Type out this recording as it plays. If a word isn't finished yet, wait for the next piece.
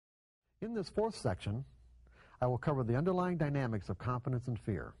In this fourth section, I will cover the underlying dynamics of confidence and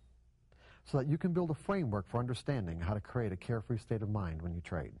fear so that you can build a framework for understanding how to create a carefree state of mind when you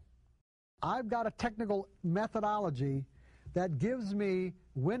trade. I've got a technical methodology that gives me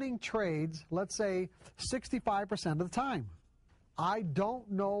winning trades, let's say 65% of the time. I don't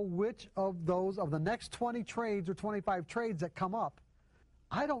know which of those, of the next 20 trades or 25 trades that come up,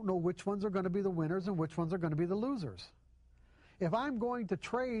 I don't know which ones are going to be the winners and which ones are going to be the losers. If I'm going to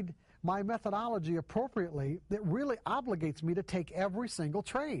trade my methodology appropriately, it really obligates me to take every single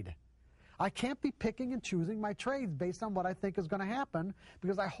trade. I can't be picking and choosing my trades based on what I think is going to happen,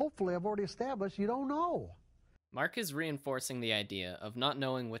 because hopefully I've already established you don't know. Mark is reinforcing the idea of not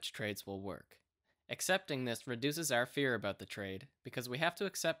knowing which trades will work. Accepting this reduces our fear about the trade because we have to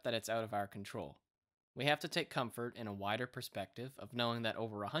accept that it's out of our control. We have to take comfort in a wider perspective of knowing that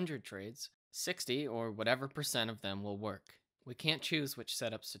over 100 trades, 60 or whatever % of them will work. We can't choose which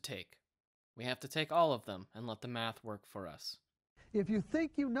setups to take. We have to take all of them and let the math work for us. If you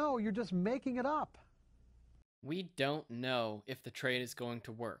think you know, you're just making it up. We don't know if the trade is going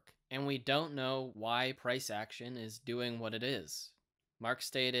to work, and we don't know why price action is doing what it is. Mark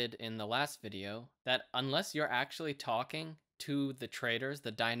stated in the last video that unless you're actually talking to the traders,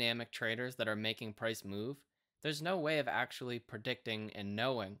 the dynamic traders that are making price move, there's no way of actually predicting and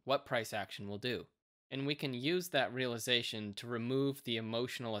knowing what price action will do. And we can use that realization to remove the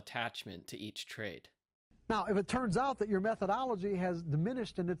emotional attachment to each trade. Now, if it turns out that your methodology has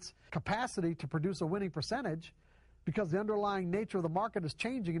diminished in its capacity to produce a winning percentage because the underlying nature of the market is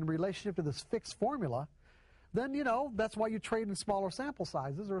changing in relationship to this fixed formula, then, that's why you trade in smaller sample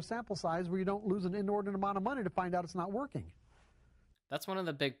sizes, or a sample size where you don't lose an inordinate amount of money to find out it's not working. That's one of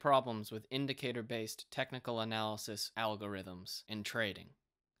the big problems with indicator-based technical analysis algorithms in trading.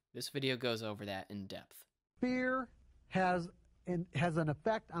 This video goes over that in depth. Fear has an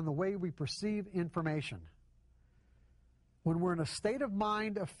effect on the way we perceive information. When we're in a state of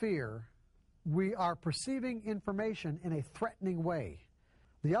mind of fear, we are perceiving information in a threatening way.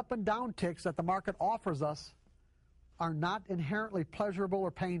 The up and down ticks that the market offers us are not inherently pleasurable or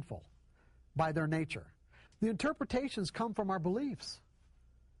painful by their nature. The interpretations come from our beliefs.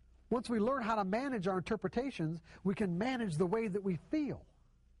 Once we learn how to manage our interpretations, we can manage the way that we feel.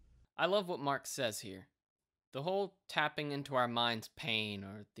 I love what Mark says here. The whole tapping into our mind's pain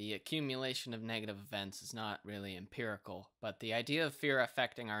or the accumulation of negative events is not really empirical, but the idea of fear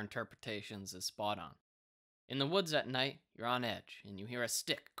affecting our interpretations is spot on. In the woods at night, you're on edge and you hear a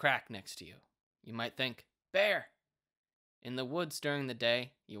stick crack next to you. You might think, bear! In the woods during the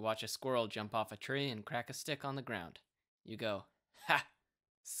day, you watch a squirrel jump off a tree and crack a stick on the ground. You go, ha!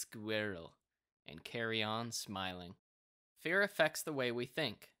 Squirrel, and carry on smiling. Fear affects the way we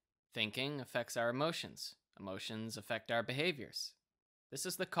think. Thinking affects our emotions. Emotions affect our behaviors. This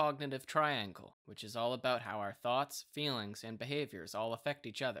is the cognitive triangle, which is all about how our thoughts, feelings, and behaviors all affect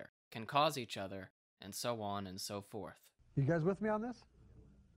each other, can cause each other, and so on and so forth. You guys with me on this?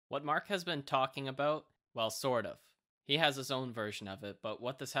 What Mark has been talking about, well, sort of. He has his own version of it, but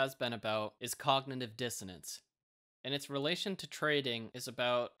what this has been about is cognitive dissonance. And its relation to trading is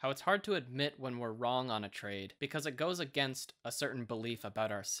about how it's hard to admit when we're wrong on a trade because it goes against a certain belief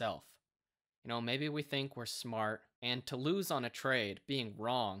about ourselves. Maybe we think we're smart, and to lose on a trade, being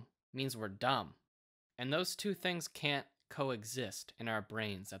wrong, means we're dumb. And those two things can't coexist in our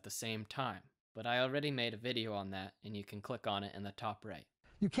brains at the same time. But I already made a video on that, and you can click on it in the top right.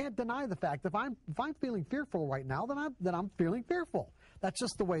 You can't deny the fact if I'm feeling fearful right now, then I'm feeling fearful. That's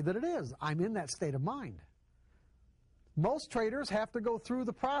just the way that it is. I'm in that state of mind. Most traders have to go through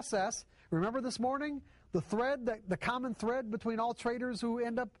the process. Remember this morning, the common thread between all traders who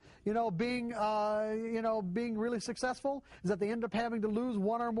end up, being really successful is that they end up having to lose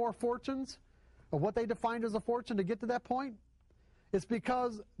one or more fortunes, or what they defined as a fortune, to get to that point. It's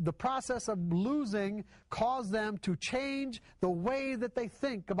because the process of losing caused them to change the way that they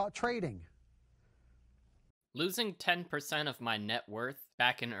think about trading. Losing 10% of my net worth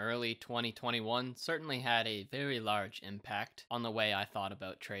back in early 2021 certainly had a very large impact on the way I thought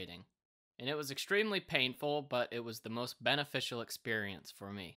about trading. And it was extremely painful, but it was the most beneficial experience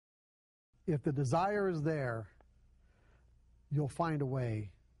for me. If the desire is there, you'll find a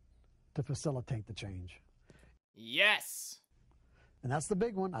way to facilitate the change. Yes! And that's the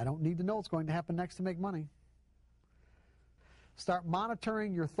big one. I don't need to know what's going to happen next to make money. Start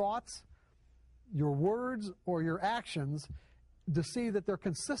monitoring your thoughts, your words, or your actions to see that they're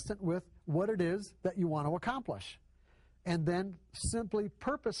consistent with what it is that you want to accomplish. And then simply,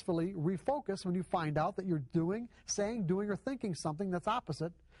 purposefully refocus when you find out that you're saying, doing, or thinking something that's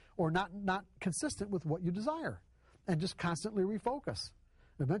opposite or not consistent with what you desire. And just constantly refocus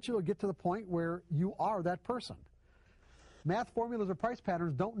Eventually you'll get to the point where you are that person. Math formulas or price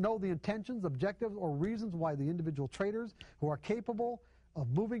patterns don't know the intentions, objectives, or reasons why the individual traders who are capable of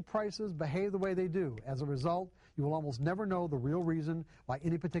moving prices behave the way they do. As a result, you will almost never know the real reason why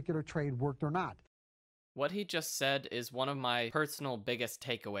any particular trade worked or not. What he just said is one of my personal biggest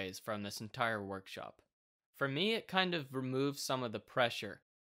takeaways from this entire workshop. For me, it kind of removes some of the pressure.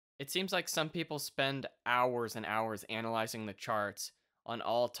 It seems like some people spend hours and hours analyzing the charts on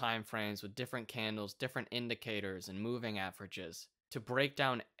all time frames with different candles, different indicators, and moving averages to break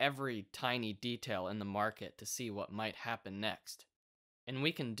down every tiny detail in the market to see what might happen next. And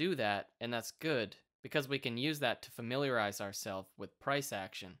we can do that, and that's good, because we can use that to familiarize ourselves with price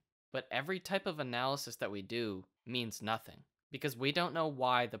action. But every type of analysis that we do means nothing, because we don't know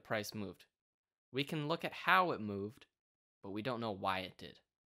why the price moved. We can look at how it moved, but we don't know why it did.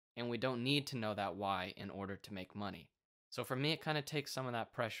 And we don't need to know that why in order to make money. So for me, it kind of takes some of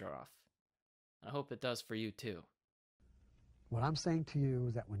that pressure off. I hope it does for you too. What I'm saying to you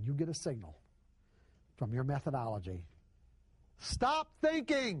is that when you get a signal from your methodology, stop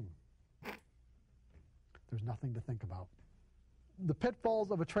thinking! There's nothing to think about. The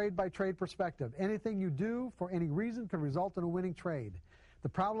pitfalls of a trade-by-trade perspective. Anything you do for any reason could result in a winning trade. The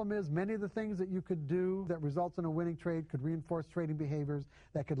problem is many of the things that you could do that results in a winning trade could reinforce trading behaviors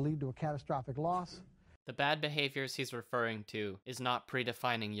that could lead to a catastrophic loss. The bad behaviors he's referring to is not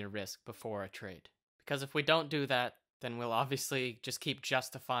predefining your risk before a trade. Because if we don't do that, then we'll obviously just keep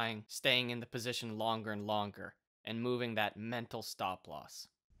justifying staying in the position longer and longer and moving that mental stop loss.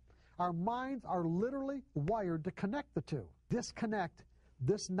 Our minds are literally wired to connect the two. Disconnect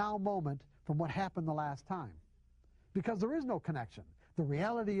this now moment from what happened the last time. Because there is no connection. The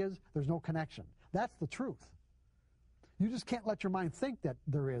reality is there's no connection. That's the truth. You just can't let your mind think that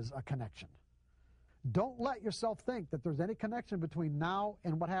there is a connection. Don't let yourself think that there's any connection between now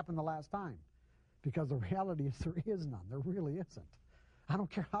and what happened the last time. Because the reality is there is none. There really isn't. I don't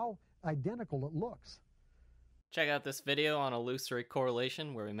care how identical it looks. Check out this video on illusory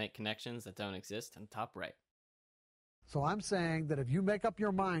correlation where we make connections that don't exist in the top right. So I'm saying that if you make up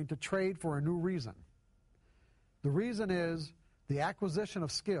your mind to trade for a new reason, the reason is the acquisition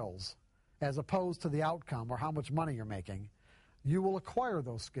of skills as opposed to the outcome or how much money you're making, you will acquire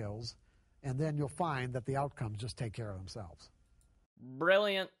those skills and then you'll find that the outcomes just take care of themselves.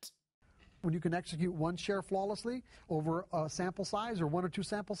 Brilliant. When you can execute one share flawlessly over a sample size or one or two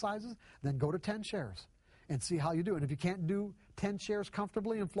sample sizes, then go to 10 shares and see how you do. And if you can't do 10 shares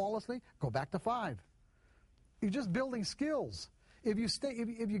comfortably and flawlessly, go back to 5. You're just building skills. If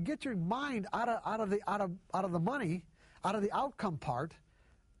you get your mind out of the money, out of the outcome part,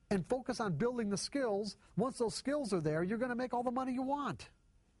 and focus on building the skills, once those skills are there, you're going to make all the money you want.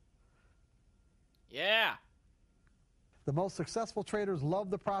 Yeah. The most successful traders love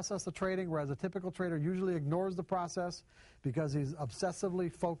the process of trading, whereas a typical trader usually ignores the process because he's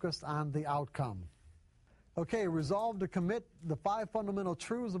obsessively focused on the outcome. Okay, resolve to commit the 5 fundamental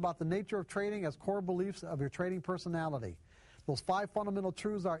truths about the nature of trading as core beliefs of your trading personality. Those 5 fundamental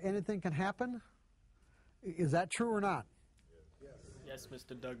truths are anything can happen. Is that true or not? Yes,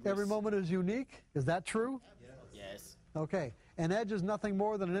 Mr. Douglas. Every moment is unique. Is that true? Yes. Okay. An edge is nothing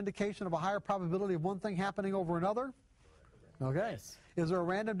more than an indication of a higher probability of one thing happening over another. Okay. Yes. Is there a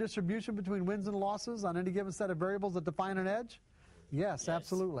random distribution between wins and losses on any given set of variables that define an edge? Yes,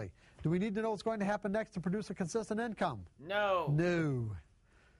 absolutely. Do we need to know what's going to happen next to produce a consistent income? No. No.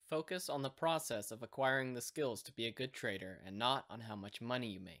 Focus on the process of acquiring the skills to be a good trader and not on how much money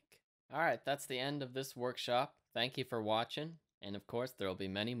you make. Alright, that's the end of this workshop. Thank you for watching, and of course there will be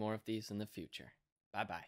many more of these in the future. Bye-bye.